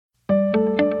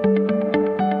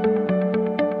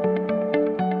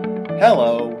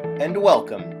Hello, and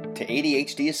welcome to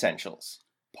ADHD Essentials,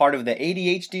 part of the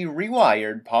ADHD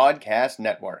Rewired podcast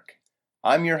network.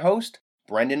 I'm your host,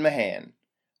 Brendan Mahan.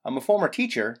 I'm a former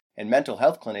teacher and mental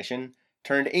health clinician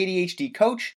turned ADHD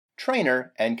coach,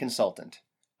 trainer, and consultant.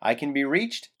 I can be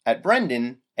reached at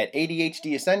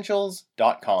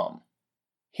brendan@adhdessentials.com.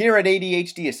 Here at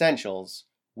ADHD Essentials,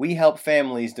 we help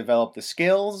families develop the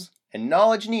skills and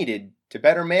knowledge needed to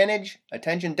better manage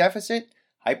attention deficit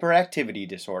hyperactivity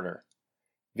disorder.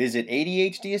 Visit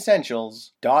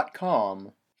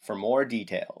ADHDessentials.com for more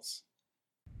details.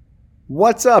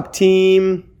 What's up,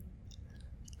 team?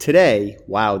 Today,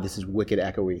 wow, this is wicked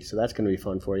echoey, so that's going to be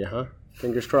fun for you, huh?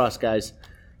 Fingers crossed, guys.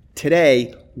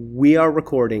 Today, we are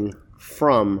recording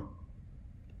from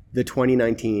the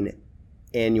 2019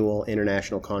 Annual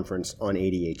International Conference on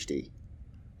ADHD.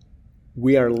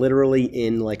 We are literally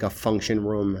in like a function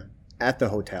room at the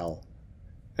hotel,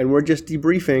 and we're just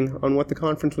debriefing on what the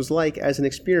conference was like as an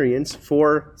experience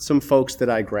for some folks that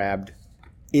I grabbed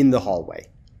in the hallway.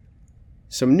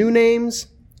 Some new names,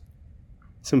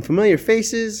 some familiar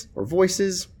faces or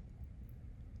voices.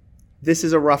 This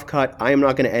is a rough cut. I am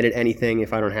not going to edit anything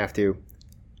if I don't have to.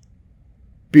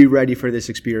 Be ready for this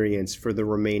experience for the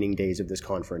remaining days of this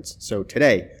conference. So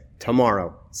today,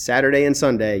 tomorrow, Saturday and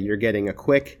Sunday, you're getting a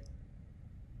quick,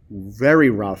 very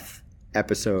rough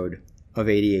episode of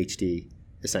ADHD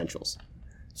Essentials.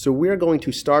 So we're going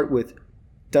to start with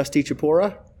Dusty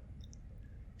Chipora.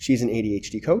 She's an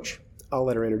ADHD coach. I'll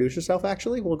let her introduce herself,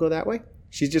 actually. We'll go that way.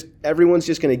 Everyone's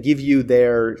just going to give you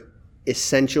their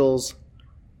essentials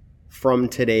from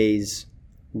today's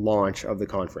launch of the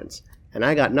conference. And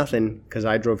I got nothing because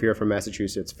I drove here from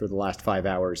Massachusetts for the last 5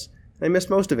 hours. I missed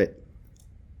most of it.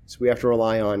 So we have to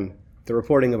rely on the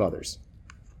reporting of others.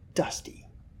 Dusty,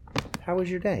 how was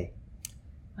your day?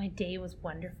 My day was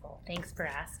wonderful. Thanks for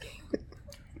asking.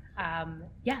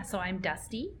 So I'm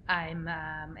Dusty. I'm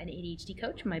an ADHD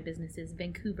coach. My business is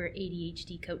Vancouver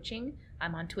ADHD Coaching.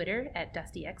 I'm on Twitter at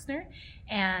Dusty Exner.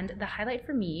 And the highlight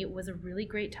for me was a really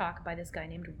great talk by this guy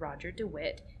named Roger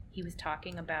DeWitt. He was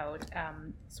talking about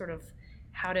sort of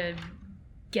how to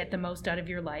get the most out of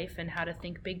your life and how to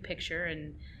think big picture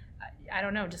and I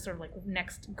don't know, just sort of like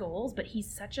next goals. But he's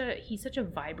such a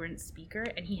vibrant speaker,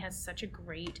 and he has such a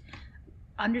great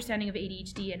understanding of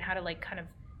ADHD and how to like kind of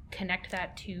connect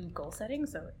that to goal setting.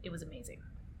 So it was amazing.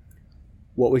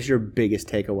 What was your biggest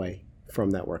takeaway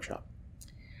from that workshop?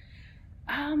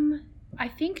 I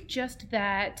think just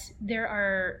that there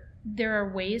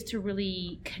are ways to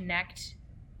really connect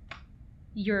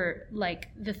your like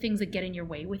the things that get in your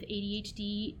way with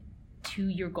ADHD to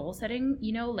your goal setting,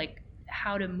 like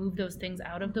how to move those things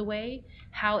out of the way,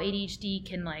 how ADHD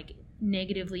can like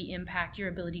negatively impact your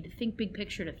ability to think big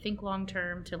picture, to think long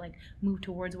term, to like move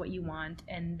towards what you want,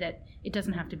 and that it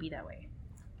doesn't have to be that way.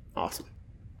 Awesome.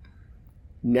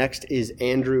 Next is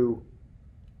Andrew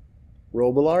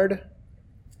Robillard.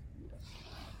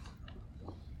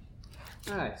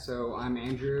 Hi, so I'm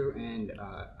Andrew, and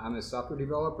I'm a software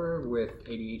developer with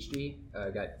ADHD. I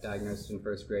got diagnosed in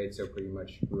first grade, so pretty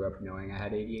much grew up knowing I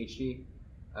had ADHD.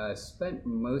 Spent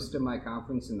most of my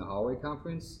conference in the hallway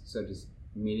conference, so just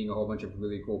meeting a whole bunch of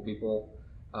really cool people.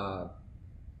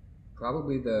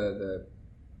 Probably the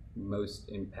most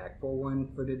impactful one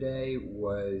for today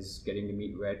was getting to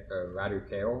meet Radu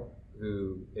Kale,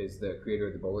 who is the creator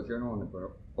of the Bullet Journal and the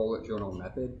Bullet Journal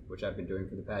method, which I've been doing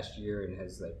for the past year and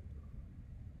has like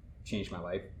changed my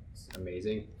life. It's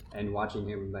amazing. And watching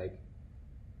him like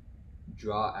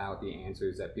draw out the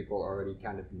answers that people already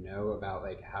kind of know about,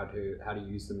 like how to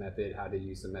use the method,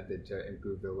 to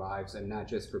improve their lives, and not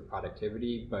just for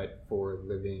productivity, but for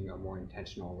living a more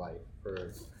intentional life,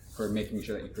 for making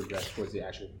sure that you progress towards the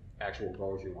actual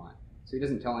goals you want. So he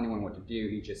doesn't tell anyone what to do.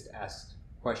 He just asks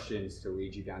questions to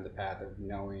lead you down the path of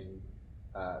knowing,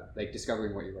 like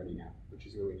discovering what you already know, which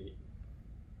is really neat.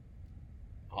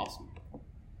 Awesome.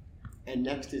 And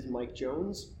next is Mike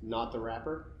Jones, not the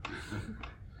rapper.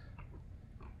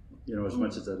 As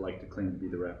much as I'd like to claim to be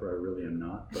the rapper, I really am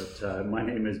not. But my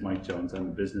name is Mike Jones. I'm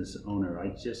a business owner. I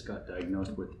just got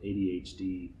diagnosed with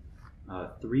ADHD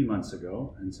 3 months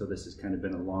ago, and so this has kind of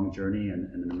been a long journey and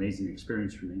an amazing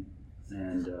experience for me.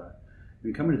 And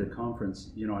in coming to the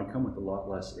conference, I come with a lot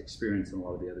less experience than a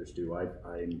lot of the others do.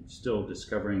 I'm still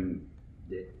discovering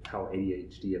how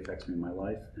ADHD affects me in my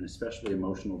life, and especially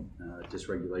emotional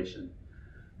dysregulation.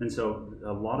 And so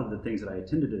a lot of the things that I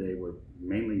attended today were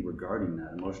mainly regarding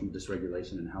that, emotional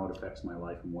dysregulation and how it affects my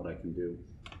life and what I can do.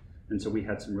 And so we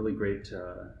had some really great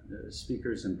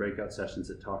speakers and breakout sessions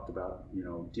that talked about,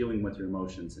 dealing with your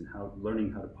emotions and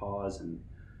learning how to pause and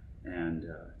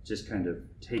just kind of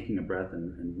taking a breath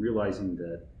and realizing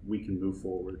that we can move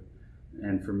forward.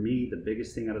 And for me, the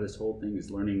biggest thing out of this whole thing is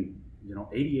learning,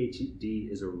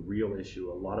 ADHD is a real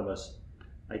issue. A lot of us,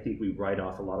 I think we write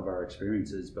off a lot of our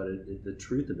experiences, but the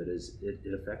truth of it is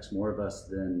it affects more of us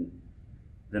than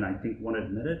I think want to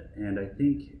admit it. And I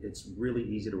think it's really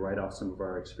easy to write off some of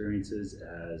our experiences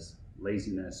as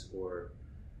laziness or,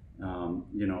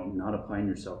 not applying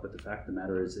yourself. But the fact of the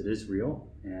matter is it is real,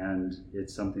 and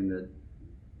it's something that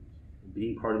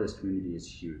being part of this community is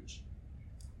huge.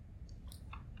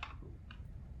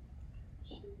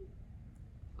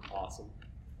 Awesome.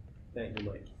 Thank you,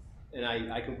 Mike. And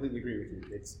I completely agree with you.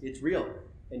 It's real.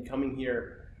 And coming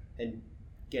here and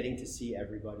getting to see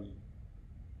everybody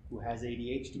who has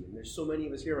ADHD, and there's so many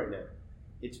of us here right now,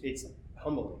 it's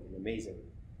humbling and amazing.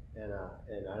 And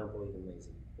I don't believe in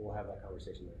lazy. We'll have that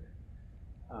conversation later.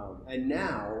 And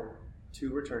now,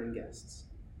 2 returning guests.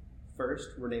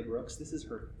 First, Renee Brooks. This is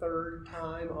her 3rd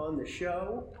time on the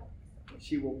show.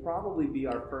 She will probably be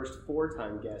our first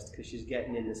 4-time guest because she's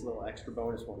getting in this little extra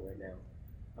bonus one right now.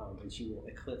 And she will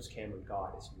eclipse Cameron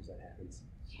Gott as soon as that happens.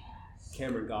 Yes.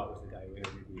 Cameron Gott was the guy who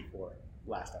interviewed me for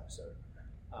last episode.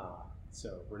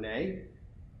 So, Renee,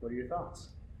 what are your thoughts?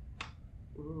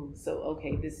 Ooh,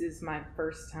 this is my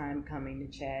first time coming to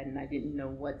Chad, and I didn't know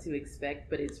what to expect,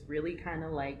 but it's really kind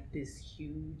of like this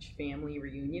huge family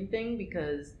reunion thing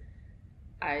because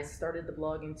I started the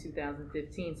blog in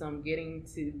 2015, so I'm getting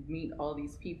to meet all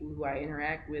these people who I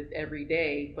interact with every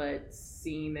day, but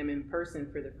seeing them in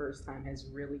person for the first time has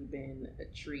really been a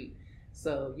treat.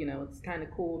 So, it's kind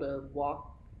of cool to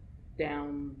walk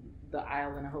down the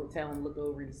aisle in a hotel and look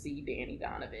over and see Danny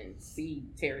Donovan, see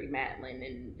Terry Matlin,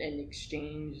 and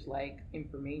exchange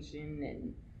information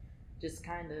and just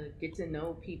kind of get to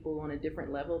know people on a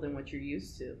different level than what you're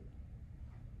used to.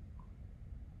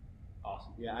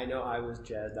 Awesome. Yeah, I know I was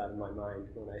jazzed out of my mind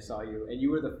when I saw you, and you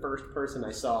were the first person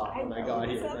I saw when I got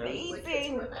here. It's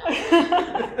amazing.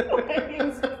 It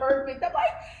was perfect. I'm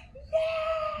like,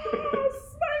 yes,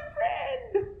 my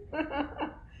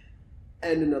friend.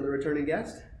 And another returning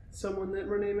guest, someone that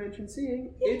Renee mentioned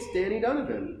seeing. Yay. It's Danny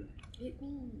Donovan. It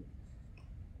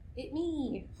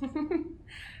me.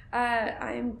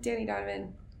 I'm Danny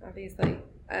Donovan, obviously.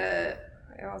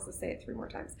 I also say it 3 more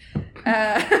times.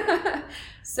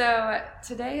 So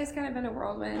today has kind of been a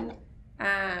whirlwind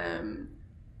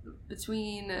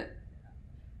between,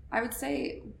 I would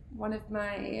say, it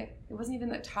wasn't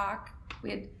even a talk.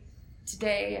 We had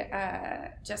today,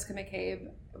 Jessica McCabe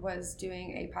was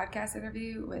doing a podcast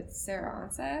interview with Sarah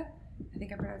Onsa. I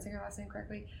think I'm pronouncing her last name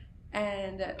correctly.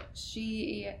 And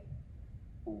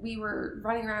we were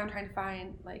running around trying to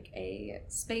find a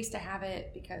space to have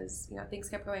it because, things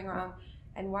kept going wrong.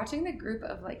 And watching the group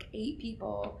of 8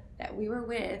 people that we were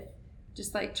with,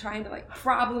 just trying to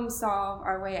problem solve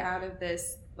our way out of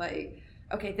this,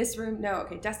 okay, this room, no,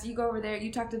 okay, Dusty, you go over there,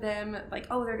 you talk to them,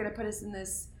 oh, they're going to put us in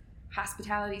this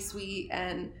hospitality suite,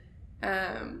 and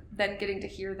then getting to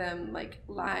hear them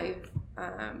live,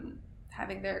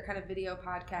 having their kind of video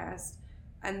podcast.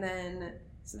 And then,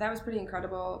 so that was pretty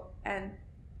incredible. And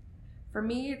for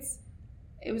me,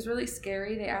 it was really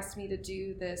scary. They asked me to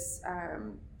do this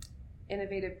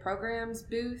innovative programs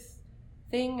booth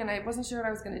thing, and I wasn't sure what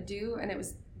I was going to do, and it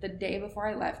was the day before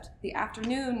I left, the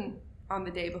afternoon on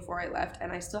the day before I left, and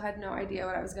I still had no idea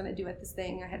what I was going to do at this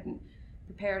thing. I hadn't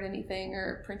prepared anything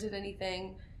or printed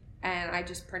anything, and I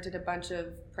just printed a bunch of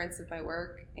prints of my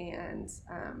work and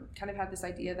kind of had this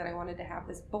idea that I wanted to have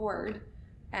this board,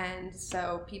 and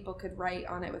so people could write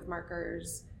on it with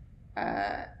markers,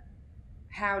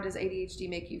 how does ADHD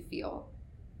make you feel?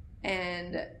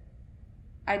 And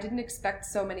I didn't expect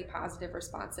so many positive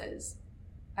responses.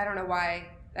 I don't know why.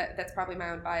 That's probably my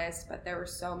own bias, but there were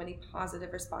so many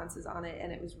positive responses on it,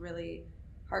 and it was really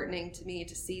heartening to me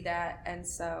to see that. And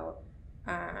so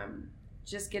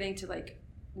just getting to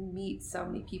meet so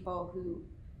many people who,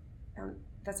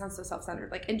 that sounds so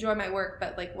self-centered, enjoy my work,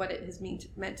 but what it has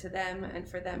meant to them, and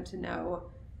for them to know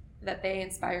that they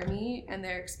inspire me and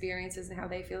their experiences and how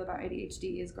they feel about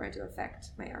ADHD is going to affect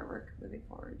my artwork moving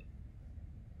forward.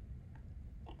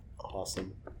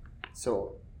 Awesome.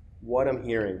 So what I'm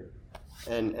hearing,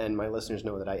 and my listeners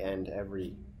know that I end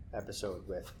every episode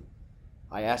with,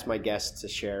 I ask my guests to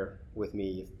share with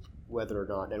me whether or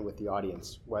not, and with the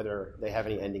audience, whether they have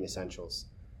any ending essentials.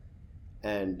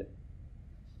 And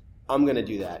I'm going to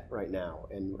do that right now.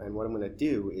 And what I'm going to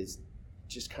do is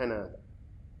just kind of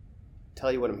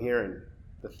tell you what I'm hearing,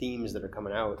 the themes that are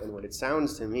coming out. And what it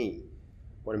sounds to me,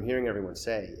 what I'm hearing everyone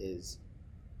say is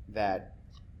that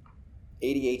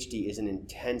ADHD is an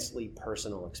intensely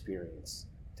personal experience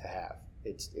to have.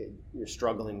 You're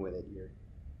struggling with it.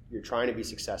 You're trying to be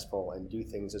successful and do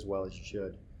things as well as you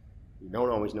should. You don't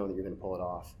always know that you're going to pull it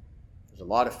off. There's a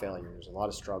lot of failure, there's a lot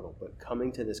of struggle, but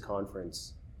coming to this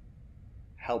conference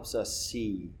helps us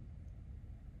see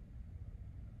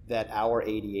that our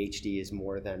ADHD is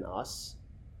more than us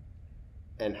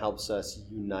and helps us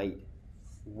unite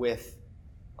with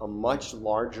a much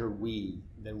larger we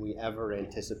than we ever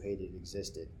anticipated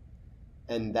existed.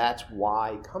 And that's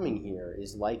why coming here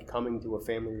is like coming to a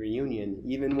family reunion,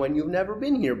 even when you've never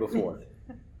been here before.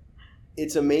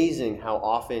 It's amazing how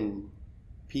often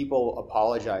people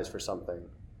apologize for something,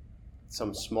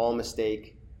 some small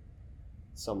mistake,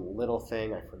 some little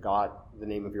thing, I forgot the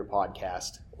name of your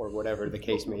podcast, or whatever the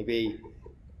case may be.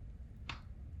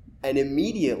 And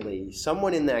immediately,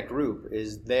 someone in that group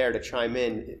is there to chime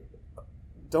in.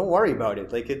 Don't worry about it.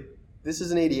 This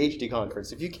is an ADHD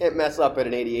conference. If you can't mess up at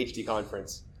an ADHD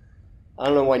conference, I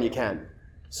don't know when you can.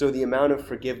 So the amount of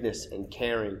forgiveness and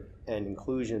caring and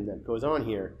inclusion that goes on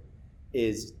here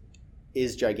is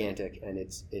gigantic, and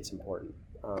it's important.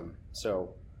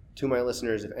 So to my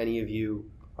listeners, if any of you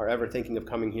are ever thinking of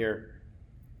coming here,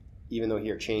 even though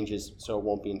here changes, so it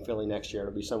won't be in Philly next year,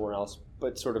 it'll be somewhere else,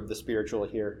 but sort of the spiritual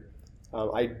here,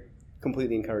 I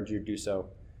completely encourage you to do so.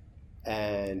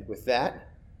 And with that,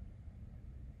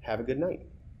 have a good night.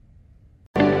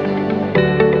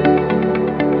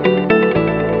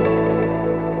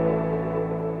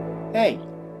 Hey,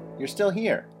 you're still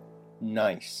here.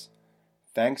 Nice.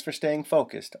 Thanks for staying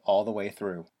focused all the way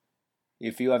through.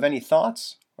 If you have any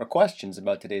thoughts or questions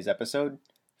about today's episode,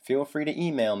 feel free to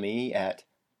email me at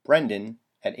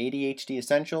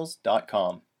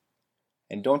brendan@adhdessentials.com.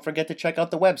 And don't forget to check out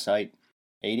the website,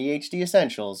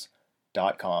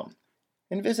 adhdessentials.com,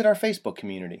 and visit our Facebook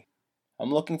community.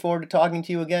 I'm looking forward to talking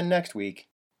to you again next week.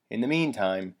 In the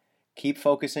meantime, keep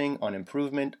focusing on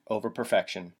improvement over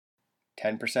perfection.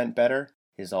 10% better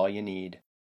is all you need.